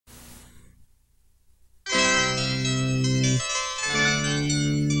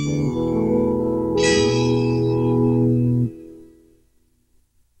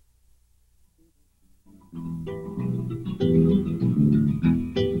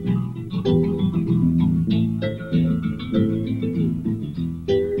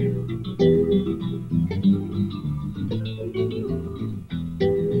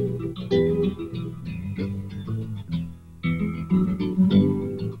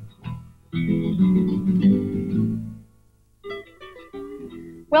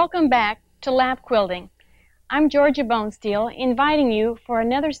Welcome back to Lap Quilting. I'm Georgia Bonesteel, inviting you for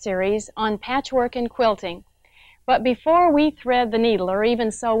another series on patchwork and quilting. But before we thread the needle or even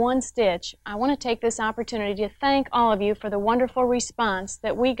sew one stitch, I want to take this opportunity to thank all of you for the wonderful response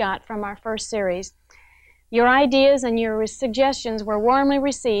that we got from our first series. Your ideas and your suggestions were warmly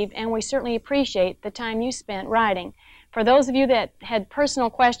received, and we certainly appreciate the time you spent writing. For those of you that had personal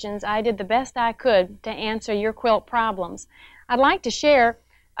questions, I did the best I could to answer your quilt problems. I'd like to share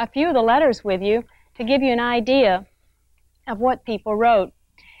a few of the letters with you to give you an idea of what people wrote.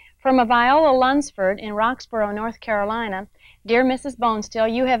 From a Viola Lunsford in Roxborough, North Carolina, Dear Mrs.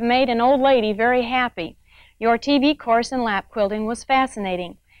 Bonesteel, you have made an old lady very happy. Your TV course in lap quilting was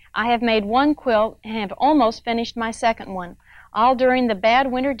fascinating. I have made one quilt and have almost finished my second one. All during the bad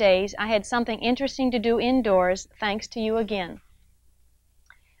winter days, I had something interesting to do indoors, thanks to you again.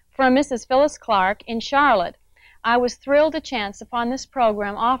 From Mrs. Phyllis Clark in Charlotte, I was thrilled to chance upon this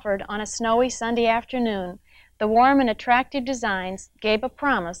program offered on a snowy Sunday afternoon. The warm and attractive designs gave a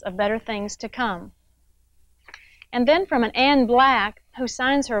promise of better things to come. And then from an Ann Black, who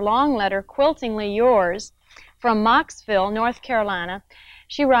signs her long letter, Quiltingly Yours, from Mocksville, North Carolina,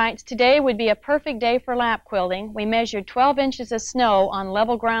 she writes, Today would be a perfect day for lap quilting. We measured 12 inches of snow on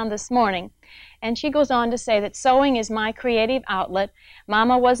level ground this morning. And she goes on to say that sewing is my creative outlet.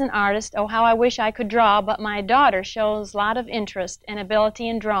 Mama was an artist. Oh, how I wish I could draw, but my daughter shows a lot of interest and ability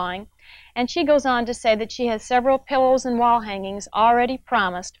in drawing. And she goes on to say that she has several pillows and wall hangings already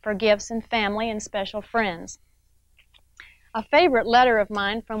promised for gifts and family and special friends. A favorite letter of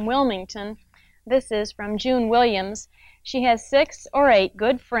mine from Wilmington, this is from June Williams. She has 6 or 8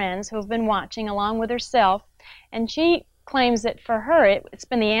 good friends who have been watching along with herself, and she claims that for her it's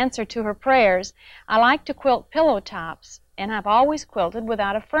been the answer to her prayers. I like to quilt pillow tops, and I've always quilted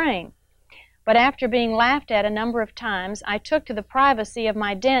without a frame. But after being laughed at a number of times, I took to the privacy of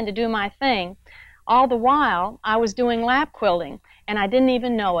my den to do my thing. All the while, I was doing lap quilting, and I didn't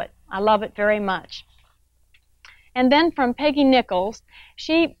even know it. I love it very much. And then from Peggy Nichols,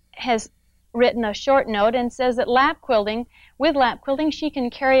 she has written a short note and says that with lap quilting she can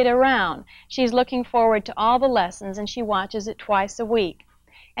carry it around. She's looking forward to all the lessons and she watches it twice a week.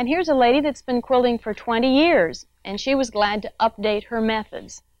 And here's a lady that's been quilting for 20 years and she was glad to update her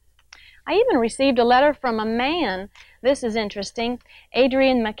methods. I even received a letter from a man. This is interesting,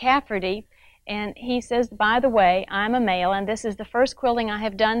 Adrian McCafferty, and he says, by the way, I'm a male and this is the first quilting I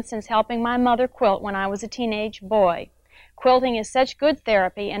have done since helping my mother quilt when I was a teenage boy. Quilting is such good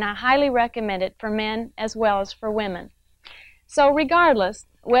therapy, and I highly recommend it for men as well as for women. So regardless,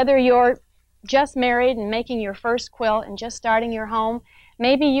 whether you're just married and making your first quilt and just starting your home,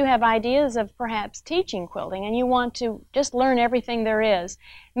 maybe you have ideas of perhaps teaching quilting and you want to just learn everything there is.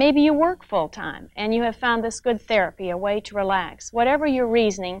 Maybe you work full-time and you have found this good therapy, a way to relax. Whatever your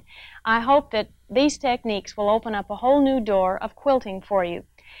reasoning, I hope that these techniques will open up a whole new door of quilting for you.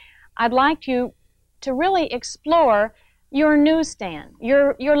 I'd like you to really explore your newsstand,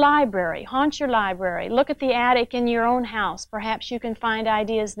 your library, haunt your library, look at the attic in your own house. Perhaps you can find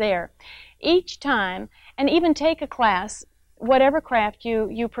ideas there. Each time, and even take a class, whatever craft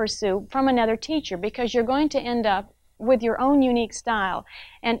you pursue, from another teacher, because you're going to end up with your own unique style.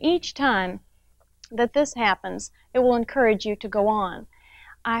 And each time that this happens, it will encourage you to go on.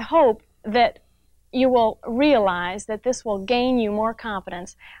 I hope that you will realize that this will gain you more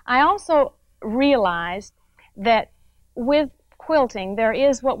confidence. I also realized that with quilting, there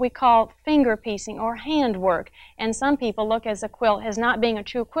is what we call finger piecing or handwork, and some people look at a quilt as not being a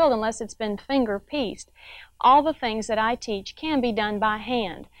true quilt unless it's been finger pieced. All the things that I teach can be done by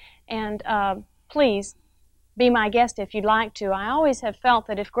hand, and please be my guest if you'd like to. I always have felt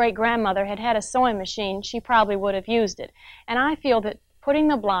that if great-grandmother had had a sewing machine, she probably would have used it, and I feel that putting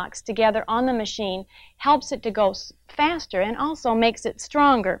the blocks together on the machine helps it to go faster and also makes it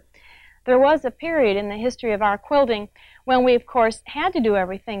stronger. There was a period in the history of our quilting when we, of course, had to do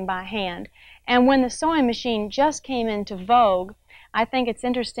everything by hand. And when the sewing machine just came into vogue, I think it's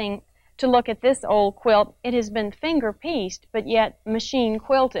interesting to look at this old quilt. It has been finger pieced, but yet machine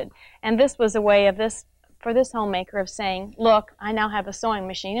quilted. And this was a way of for this homemaker of saying, look, I now have a sewing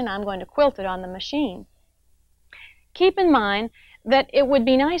machine and I'm going to quilt it on the machine. Keep in mind that it would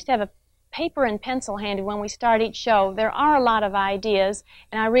be nice to have a paper and pencil handy when we start each show. There are a lot of ideas,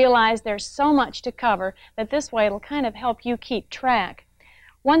 and I realize there's so much to cover that this way it'll kind of help you keep track.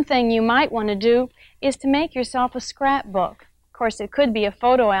 One thing you might want to do is to make yourself a scrapbook. Of course, it could be a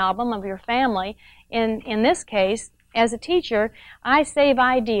photo album of your family. In this case, as a teacher, I save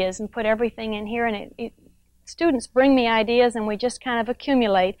ideas and put everything in here, and it students bring me ideas and we just kind of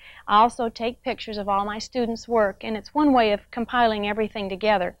accumulate. I also take pictures of all my students' work, and it's one way of compiling everything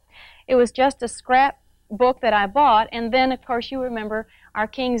together. It was just a scrap book that I bought, and then of course you remember our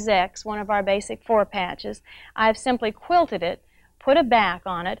King's X, one of our basic 4 patches. I've simply quilted it, put a back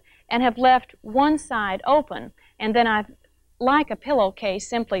on it, and have left one side open, and then I've, like a pillowcase,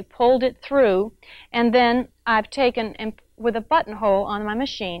 simply pulled it through, and then I've taken and with a buttonhole on my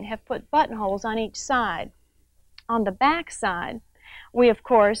machine have put buttonholes on each side. On the back side we of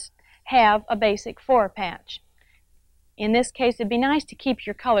course have a basic 4 patch. In this case it'd be nice to keep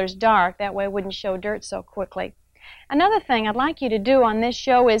your colors dark, that way it wouldn't show dirt so quickly. Another thing I'd like you to do on this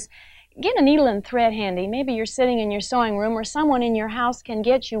show is get a needle and thread handy. Maybe you're sitting in your sewing room or someone in your house can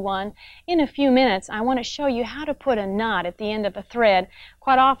get you one. In a few minutes I want to show you how to put a knot at the end of a thread.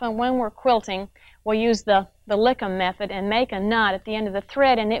 Quite often when we're quilting we'll use the lick-em method and make a knot at the end of the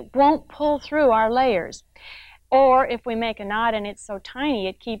thread, and it won't pull through our layers. Or if we make a knot and it's so tiny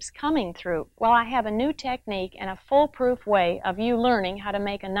it keeps coming through. Well, I have a new technique and a foolproof way of you learning how to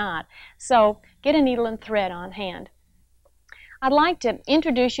make a knot. So get a needle and thread on hand. I'd like to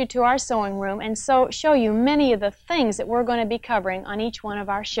introduce you to our sewing room and show you many of the things that we're going to be covering on each one of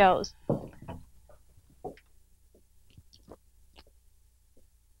our shows.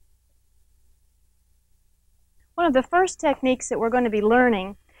 One of the first techniques that we're going to be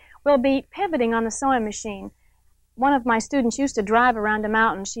learning will be pivoting on the sewing machine. One of my students used to drive around a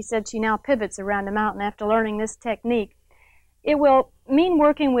mountain. She said she now pivots around a mountain after learning this technique. It will mean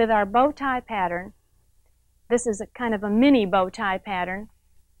working with our bow tie pattern. This is a kind of a mini bow tie pattern.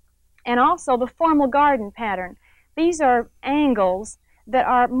 And also the formal garden pattern. These are angles that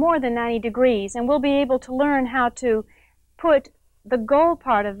are more than 90 degrees, and we'll be able to learn how to put the gold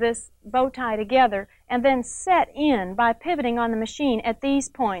part of this bow tie together and then set in by pivoting on the machine at these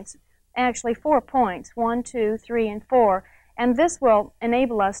points. Actually 4 points, 1, 2, 3, and 4, and this will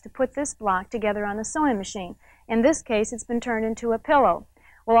enable us to put this block together on the sewing machine. In this case it's been turned into a pillow.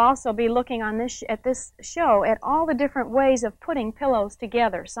 We'll also be looking on at this show at all the different ways of putting pillows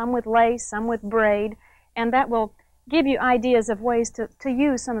together, some with lace, some with braid, and that will give you ideas of ways to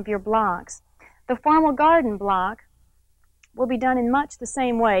use some of your blocks. The formal garden block will be done in much the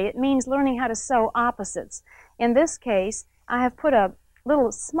same way. It means learning how to sew opposites. In this case I have put a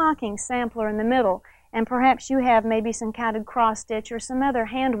little smocking sampler in the middle, and perhaps you have maybe some counted cross stitch or some other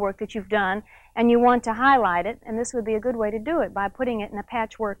handwork that you've done and you want to highlight it, and this would be a good way to do it by putting it in a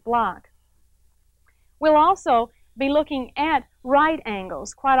patchwork block. We'll also be looking at right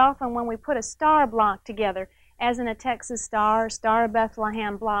angles. Quite often when we put a star block together, as in a Texas Star or Star of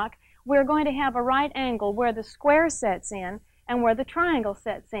Bethlehem block, we're going to have a right angle where the square sets in and where the triangle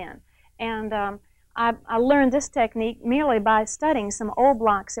sets in. And I learned this technique merely by studying some old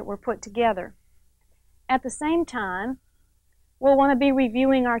blocks that were put together. At the same time, we'll want to be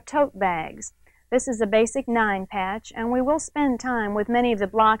reviewing our tote bags. This is a basic 9 patch, and we will spend time with many of the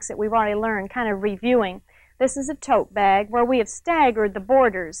blocks that we've already learned kind of reviewing. This is a tote bag where we have staggered the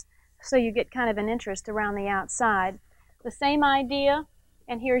borders so you get kind of an interest around the outside. The same idea,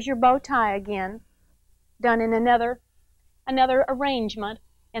 and here's your bow tie again, done in another arrangement,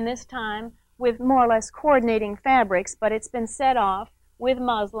 and this time with more or less coordinating fabrics, but it's been set off with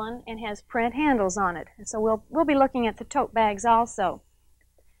muslin and has print handles on it. And so we'll be looking at the tote bags also.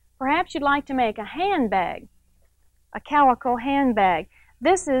 Perhaps you'd like to make a handbag, a calico handbag.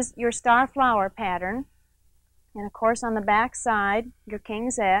 This is your star flower pattern, and of course on the back side your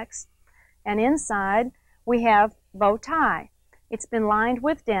King's X, and inside we have bow tie. It's been lined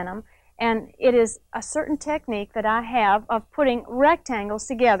with denim, and it is a certain technique that I have of putting rectangles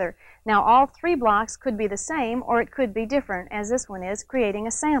together. Now all 3 blocks could be the same or it could be different, as this one is, creating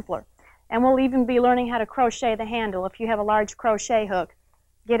a sampler. And we'll even be learning how to crochet the handle. If you have a large crochet hook,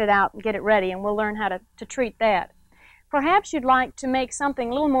 get it out and get it ready, and we'll learn how to treat that. Perhaps you'd like to make something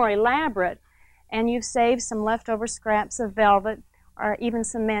a little more elaborate, and you've saved some leftover scraps of velvet or even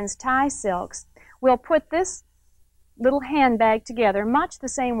some men's tie silks. We'll put this little handbag together much the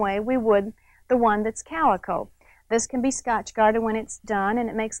same way we would the one that's calico. This can be Scotch guarded when it's done, and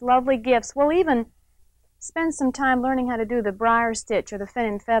it makes lovely gifts. We'll even spend some time learning how to do the briar stitch or the fin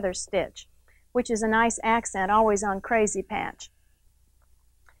and feather stitch, which is a nice accent always on crazy patch.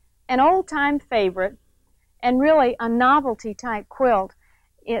 An old-time favorite, and really a novelty type quilt.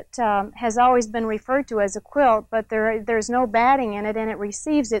 It has always been referred to as a quilt, but there's no batting in it, and it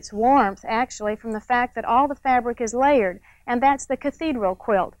receives its warmth actually from the fact that all the fabric is layered, and that's the cathedral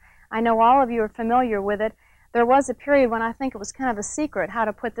quilt. I know all of you are familiar with it. There was a period when I think it was kind of a secret how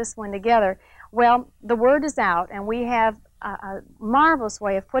to put this one together. Well, the word is out, and we have a marvelous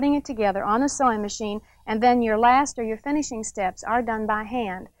way of putting it together on the sewing machine And then your last or your finishing steps are done by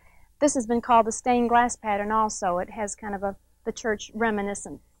hand. This has been called the stained glass pattern also. It has kind of the church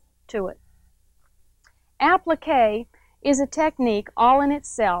reminiscent to it. Applique is a technique all in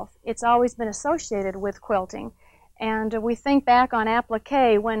itself. It's always been associated with quilting. And we think back on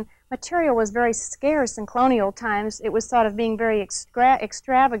applique when material was very scarce in colonial times. It was thought of being very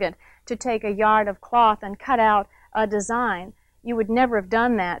extravagant to take a yard of cloth and cut out a design. You would never have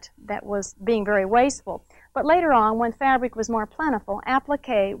done that. That was being very wasteful. But later on, when fabric was more plentiful,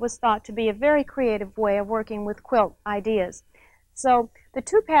 applique was thought to be a very creative way of working with quilt ideas. So the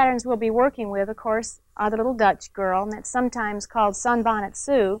two patterns we'll be working with, of course, are the little Dutch girl, and that's sometimes called Sunbonnet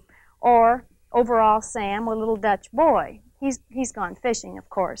Sue, or Overall Sam, or Little Dutch Boy. He's gone fishing, of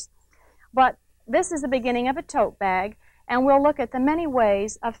course. But this is the beginning of a tote bag, and we'll look at the many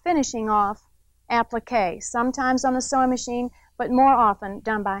ways of finishing off applique, sometimes on the sewing machine, but more often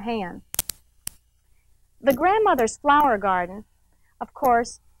done by hand. The grandmother's flower garden, of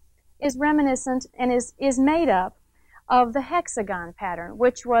course, is reminiscent and is made up of the hexagon pattern,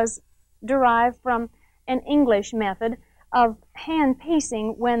 which was derived from an English method of hand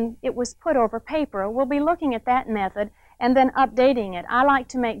piecing when it was put over paper. We'll be looking at that method and then updating it. I like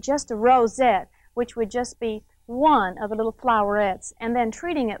to make just a rosette, which would just be one of the little flowerettes, and then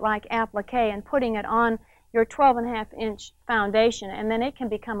treating it like applique and putting it on your 12.5-inch foundation, and then it can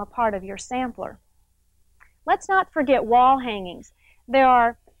become a part of your sampler. Let's not forget wall hangings. There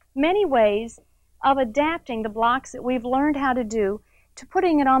are many ways of adapting the blocks that we've learned how to do to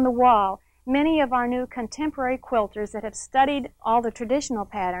putting it on the wall. Many of our new contemporary quilters that have studied all the traditional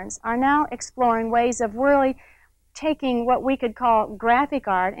patterns are now exploring ways of really taking what we could call graphic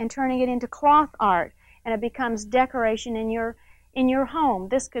art and turning it into cloth art, and it becomes decoration in your home.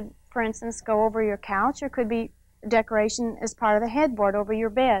 This could, for instance, go over your couch, or could be decoration as part of the headboard over your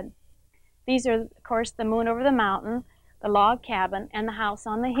bed. These are, of course, the moon over the mountain, the log cabin, and the house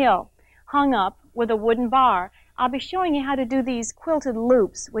on the hill, hung up with a wooden bar. I'll be showing you how to do these quilted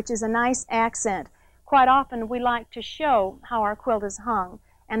loops, which is a nice accent. Quite often we like to show how our quilt is hung.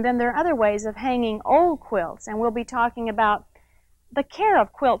 And then there are other ways of hanging old quilts, and we'll be talking about the care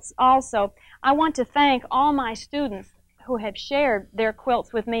of quilts also. I want to thank all my students who have shared their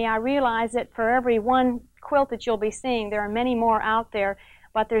quilts with me. I realize that for every one quilt that you'll be seeing, there are many more out there,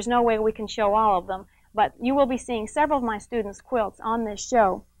 but there's no way we can show all of them. But you will be seeing several of my students' quilts on this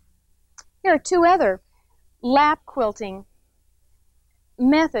show. Here are two other lap quilting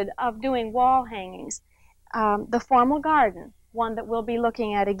method of doing wall hangings. The formal garden, one that we'll be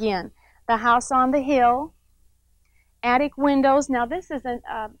looking at again. The house on the hill, attic windows. Now this is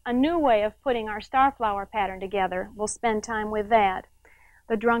a new way of putting our starflower pattern together. We'll spend time with that.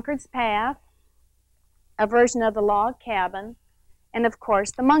 The drunkard's path, a version of the log cabin, and of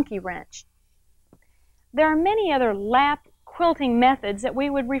course the monkey wrench. There are many other lap quilting methods that we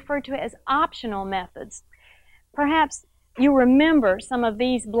would refer to as optional methods. Perhaps you remember some of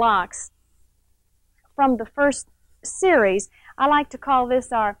these blocks from the first series. I like to call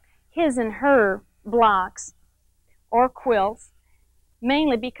this our his and her blocks or quilts,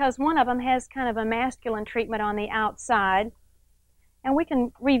 mainly because one of them has kind of a masculine treatment on the outside. And we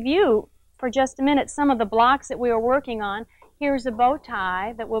can review for just a minute some of the blocks that we are working on. Here's a bow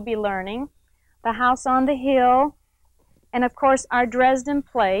tie that we'll be learning, the house on the hill, and of course our Dresden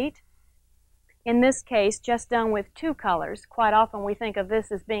plate, in this case just done with two colors. Quite often we think of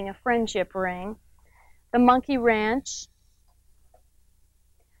this as being a friendship ring. The monkey wrench,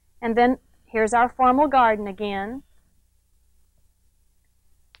 and then here's our formal garden again.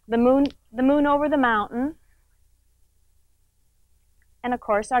 The moon over the mountain, and of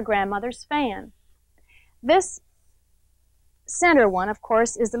course our grandmother's fan. This center one, of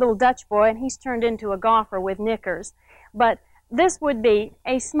course, is the little Dutch boy, and he's turned into a golfer with knickers. But this would be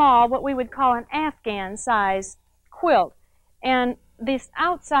a small, what we would call an Afghan size quilt. And this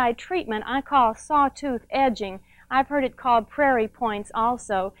outside treatment I call sawtooth edging. I've heard it called prairie points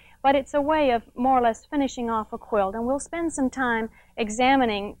also, but it's a way of more or less finishing off a quilt. And we'll spend some time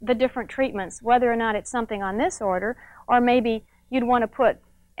examining the different treatments, whether or not it's something on this order, or maybe you'd want to put,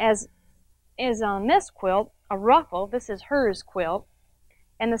 as is on this quilt, a ruffle. This is hers quilt.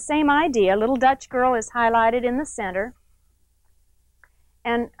 And the same idea, little Dutch girl is highlighted in the center.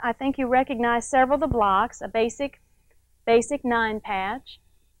 And I think you recognize several of the blocks, a basic 9-patch.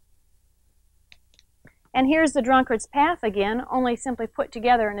 And here's the drunkard's path again, only simply put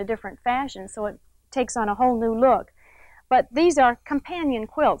together in a different fashion, so it takes on a whole new look. But these are companion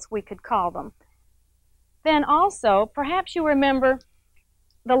quilts, we could call them. Then also, perhaps you remember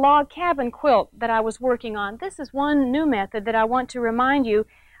the log cabin quilt that I was working on. This is one new method that I want to remind you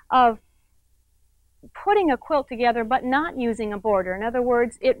of putting a quilt together but not using a border. In other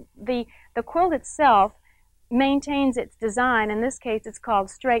words, the quilt itself maintains its design. In this case, it's called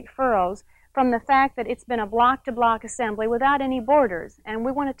straight furrows, from the fact that it's been a block-to-block assembly without any borders. And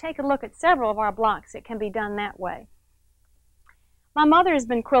we want to take a look at several of our blocks that can be done that way. My mother has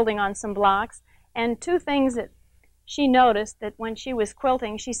been quilting on some blocks, and two things that she noticed that when she was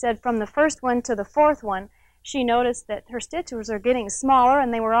quilting, she said from the first one to the fourth one, she noticed that her stitches were getting smaller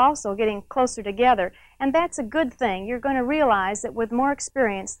and they were also getting closer together. And that's a good thing. You're going to realize that with more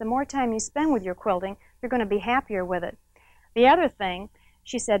experience, the more time you spend with your quilting, you're going to be happier with it. The other thing,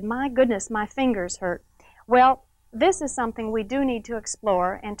 she said, my goodness, my fingers hurt. Well, this is something we do need to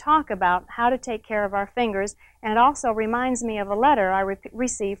explore and talk about how to take care of our fingers. And it also reminds me of a letter I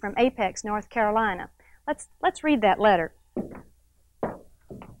received from Apex, North Carolina. Let's read that letter.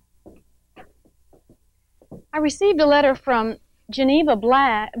 I received a letter from Geneva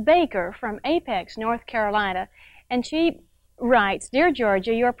Baker from Apex, North Carolina, and she writes, Dear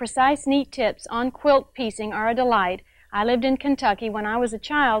Georgia, your precise, neat tips on quilt piecing are a delight. I lived in Kentucky when I was a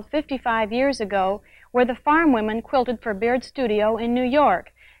child 55 years ago, where the farm women quilted for Beard Studio in New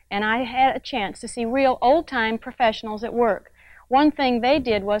York, and I had a chance to see real old-time professionals at work. One thing they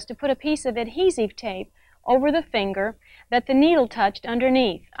did was to put a piece of adhesive tape over the finger that the needle touched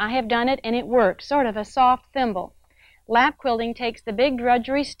underneath. I have done it and it worked, sort of a soft thimble. Lap quilting takes the big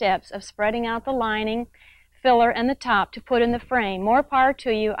drudgery steps of spreading out the lining, filler, and the top to put in the frame. More power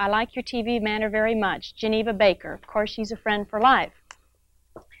to you. I like your TV manner very much. Geneva Baker. Of course, she's a friend for life.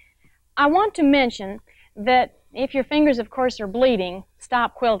 I want to mention that if your fingers, of course, are bleeding,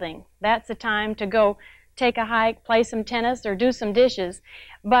 stop quilting. That's the time to go take a hike, play some tennis, or do some dishes.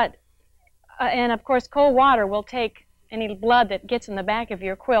 But and of course, cold water will take any blood that gets in the back of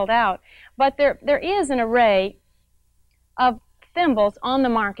your quilt out. But there is an array of thimbles on the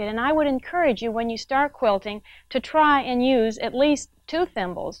market, and I would encourage you when you start quilting to try and use at least 2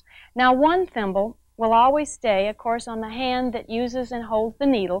 thimbles. Now, one thimble will always stay, of course, on the hand that uses and holds the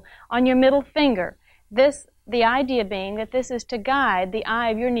needle on your middle finger. The idea being that this is to guide the eye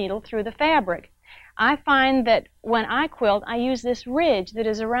of your needle through the fabric. I find that when I quilt, I use this ridge that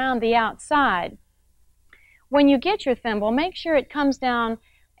is around the outside. When you get your thimble, make sure it comes down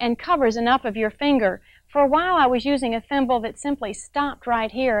and covers enough of your finger. For a while, I was using a thimble that simply stopped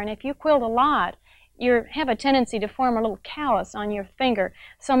right here, and if you quilt a lot, you have a tendency to form a little callus on your finger.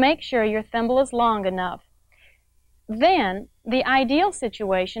 So make sure your thimble is long enough. Then, the ideal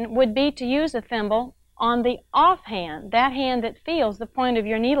situation would be to use a thimble on the off hand, that hand that feels the point of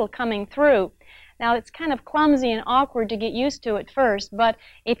your needle coming through. Now, it's kind of clumsy and awkward to get used to at first, but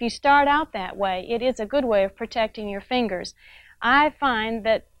if you start out that way, it is a good way of protecting your fingers. I find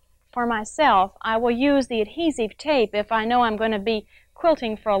that for myself, I will use the adhesive tape if I know I'm going to be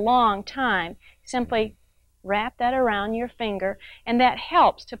quilting for a long time. Simply wrap that around your finger, and that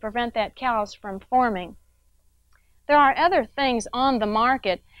helps to prevent that callus from forming. There are other things on the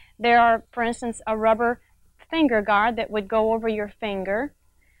market. There are, for instance, a rubber finger guard that would go over your finger.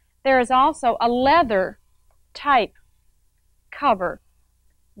 There is also a leather type cover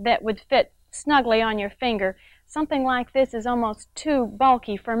that would fit snugly on your finger. Something like this is almost too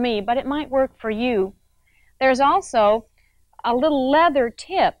bulky for me, but it might work for you. There's also a little leather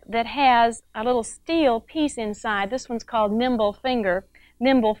tip that has a little steel piece inside. This one's called nimble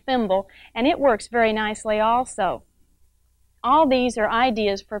thimble, and it works very nicely also. All these are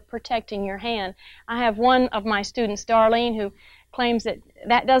ideas for protecting your hand. I have one of my students, Darlene, who claims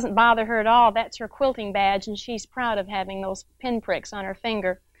that doesn't bother her at all. That's her quilting badge, and she's proud of having those pinpricks on her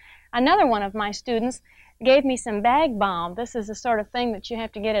finger. Another one of my students gave me some bag balm. This is the sort of thing that you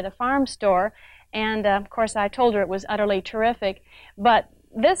have to get at a farm store, and of course I told her it was utterly terrific. But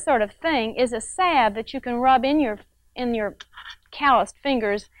this sort of thing is a salve that you can rub in your calloused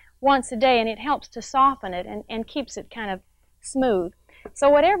fingers once a day, and it helps to soften it and keeps it kind of smooth. So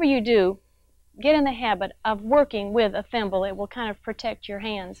whatever you do, get in the habit of working with a thimble. It will kind of protect your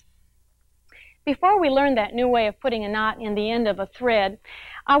hands. Before we learn that new way of putting a knot in the end of a thread,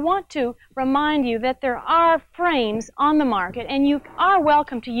 I want to remind you that there are frames on the market, and you are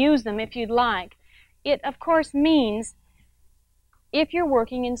welcome to use them if you'd like. It, of course, means if you're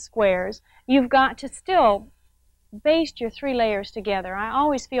working in squares, you've got to still baste your 3 layers together. I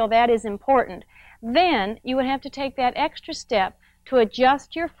always feel that is important. Then you would have to take that extra step to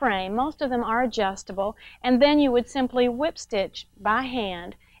adjust your frame. Most of them are adjustable, and then you would simply whip stitch by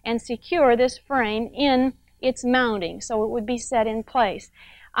hand and secure this frame in its mounting so it would be set in place.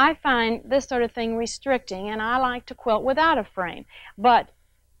 I find this sort of thing restricting, and I like to quilt without a frame, but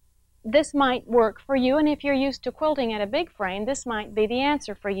this might work for you, and if you're used to quilting at a big frame, this might be the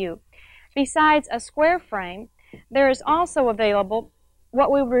answer for you. Besides a square frame, there is also available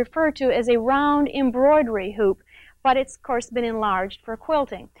what we would refer to as a round embroidery hoop, but it's of course been enlarged for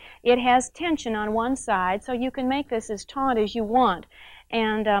quilting. It has tension on one side, so you can make this as taut as you want.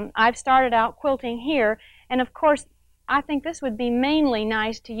 And I've started out quilting here, and of course I think this would be mainly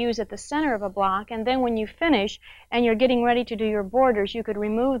nice to use at the center of a block, and then when you finish and you're getting ready to do your borders, you could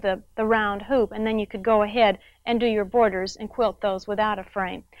remove the round hoop, and then you could go ahead and do your borders and quilt those without a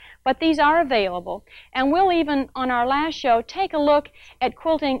frame. But these are available, and we'll even, on our last show, take a look at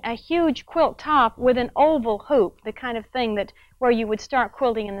quilting a huge quilt top with an oval hoop, the kind of thing that where you would start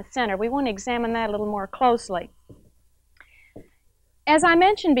quilting in the center. We want to examine that a little more closely. As I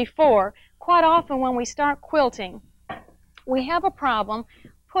mentioned before, quite often when we start quilting, we have a problem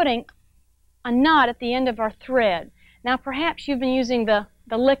putting a knot at the end of our thread. Now perhaps you've been using the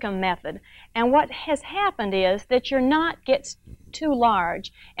Lickum method, and what has happened is that your knot gets too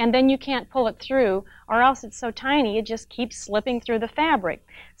large and then you can't pull it through, or else it's so tiny it just keeps slipping through the fabric.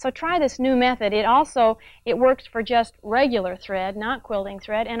 So try this new method. It works for just regular thread, not quilting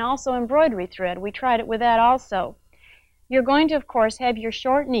thread, and also embroidery thread. We tried it with that also. You're going to, of course, have your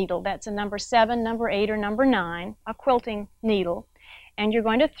short needle. That's a number 7, number 8, or number 9, a quilting needle. And you're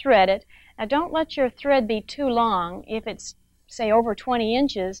going to thread it. Now, don't let your thread be too long. If it's, say, over 20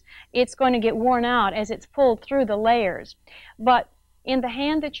 inches, it's going to get worn out as it's pulled through the layers. But in the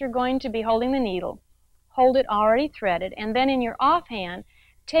hand that you're going to be holding the needle, hold it already threaded, and then in your offhand,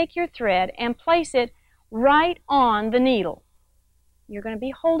 take your thread and place it right on the needle. You're going to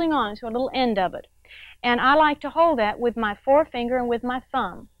be holding on to a little end of it. And I like to hold that with my forefinger and with my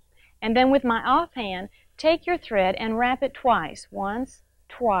thumb. And then with my offhand, take your thread and wrap it twice. Once,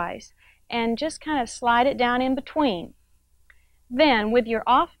 twice. And just kind of slide it down in between. Then with your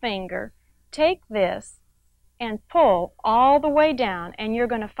off finger, take this and pull all the way down, and you're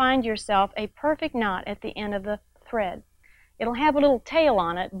going to find yourself a perfect knot at the end of the thread. It'll have a little tail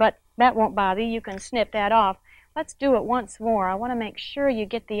on it, but that won't bother you. You can snip that off. Let's do it once more. I want to make sure you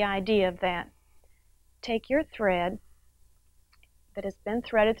get the idea of that. Take your thread that has been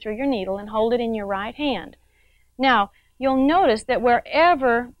threaded through your needle and hold it in your right hand. Now, you'll notice that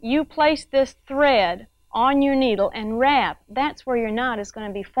wherever you place this thread on your needle and wrap, that's where your knot is going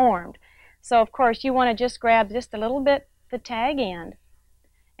to be formed. So, of course, you want to just grab just a little bit the tag end.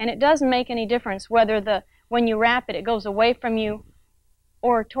 And it doesn't make any difference whether when you wrap it, it goes away from you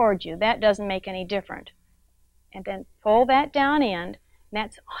or towards you. That doesn't make any difference. And then pull that down end.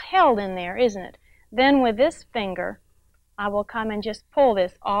 That's held in there, isn't it? Then with this finger, I will come and just pull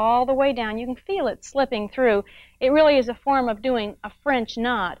this all the way down. You can feel it slipping through. It really is a form of doing a French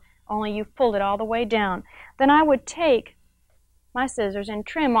knot, only you've pulled it all the way down. Then I would take my scissors and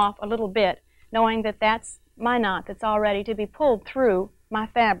trim off a little bit, knowing that that's my knot that's all ready to be pulled through my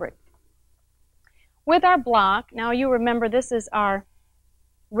fabric. With our block, now you remember this is our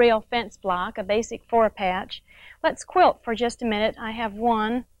rail fence block, a basic 4-patch. Let's quilt for just a minute. I have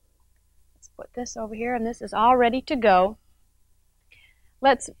one. Put this over here, and this is all ready to go.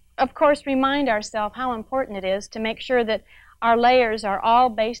 Let's, of course, remind ourselves how important it is to make sure that our layers are all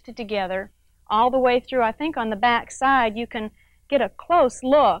basted together all the way through. I think on the back side you can get a close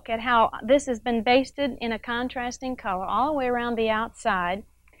look at how this has been basted in a contrasting color all the way around the outside,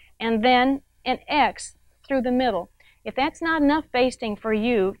 and then an X through the middle. If that's not enough basting for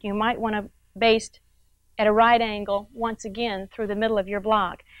you, you might want to baste at a right angle once again through the middle of your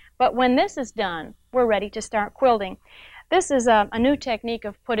block. But when this is done, we're ready to start quilting. This is a new technique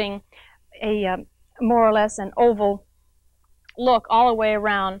of putting a more or less an oval look all the way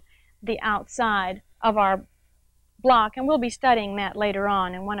around the outside of our block, and we'll be studying that later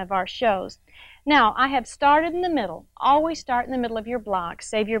on in one of our shows. Now, I have started in the middle. Always start in the middle of your block.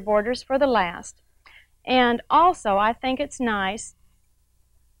 Save your borders for the last. And also, I think it's nice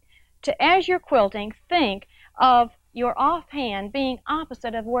to, as you're quilting, think of your offhand being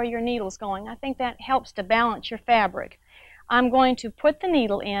opposite of where your needle's going. I think that helps to balance your fabric. I'm going to put the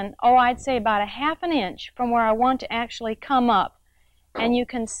needle in, I'd say about a ½ inch from where I want to actually come up. And you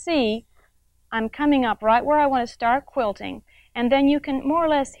can see I'm coming up right where I want to start quilting. And then you can more or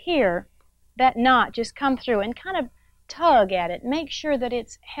less hear that knot just come through and kind of tug at it. Make sure that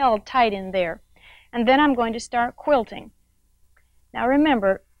it's held tight in there. And then I'm going to start quilting. Now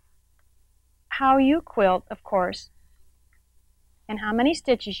remember, how you quilt, of course, and how many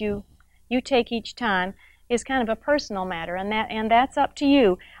stitches you take each time is kind of a personal matter, and that's up to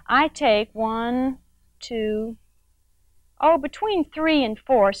you. I take between 3 and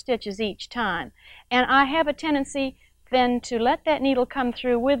 4 stitches each time, and I have a tendency then to let that needle come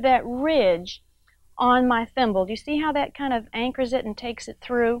through with that ridge on my thimble. Do you see how that kind of anchors it and takes it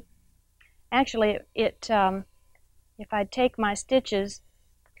through? Actually, if I take my stitches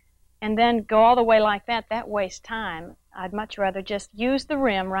and then go all the way like that, that wastes time. I'd much rather just use the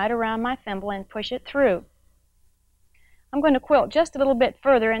rim right around my thimble and push it through. I'm going to quilt just a little bit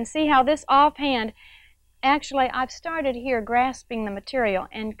further and see how this offhand, actually I've started here grasping the material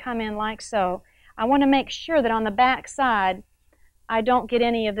and come in like so. I want to make sure that on the back side I don't get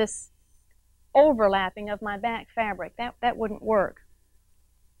any of this overlapping of my back fabric. That wouldn't work.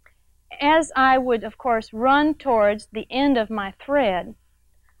 As I would, of course, run towards the end of my thread,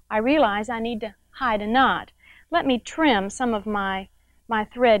 I realize I need to hide a knot. Let me trim some of my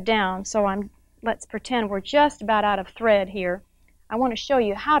thread down. So let's pretend we're just about out of thread here. I want to show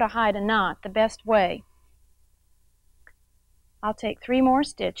you how to hide a knot the best way. I'll take 3 more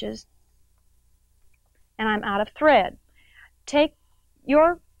stitches and I'm out of thread. Take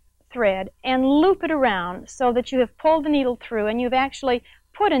your thread and loop it around so that you have pulled the needle through and you've actually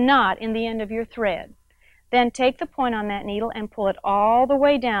put a knot in the end of your thread. Then take the point on that needle and pull it all the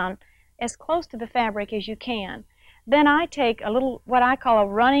way down as close to the fabric as you can. Then I take a little, what I call a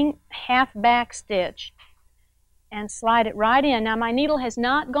running half back stitch, and slide it right in. Now my needle has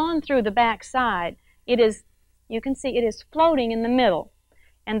not gone through the back side. It is, you can see it is floating in the middle.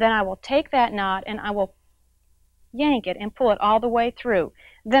 And then I will take that knot and I will yank it and pull it all the way through.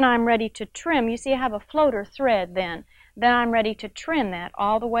 Then I'm ready to trim. You see I have a floater thread then. Then I'm ready to trim that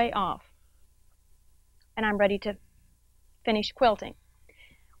all the way off. And I'm ready to finish quilting.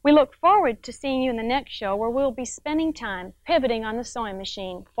 We look forward to seeing you in the next show where we'll be spending time pivoting on the sewing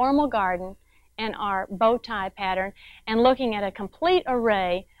machine, formal garden, and our bow tie pattern, and looking at a complete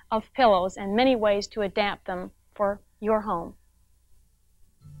array of pillows and many ways to adapt them for your home.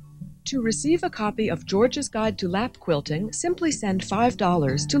 To receive a copy of Georgia's Guide to Lap Quilting, simply send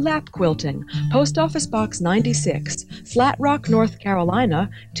 $5 to Lap Quilting, Post Office Box 96, Flat Rock, North Carolina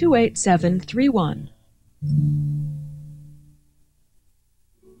 28731.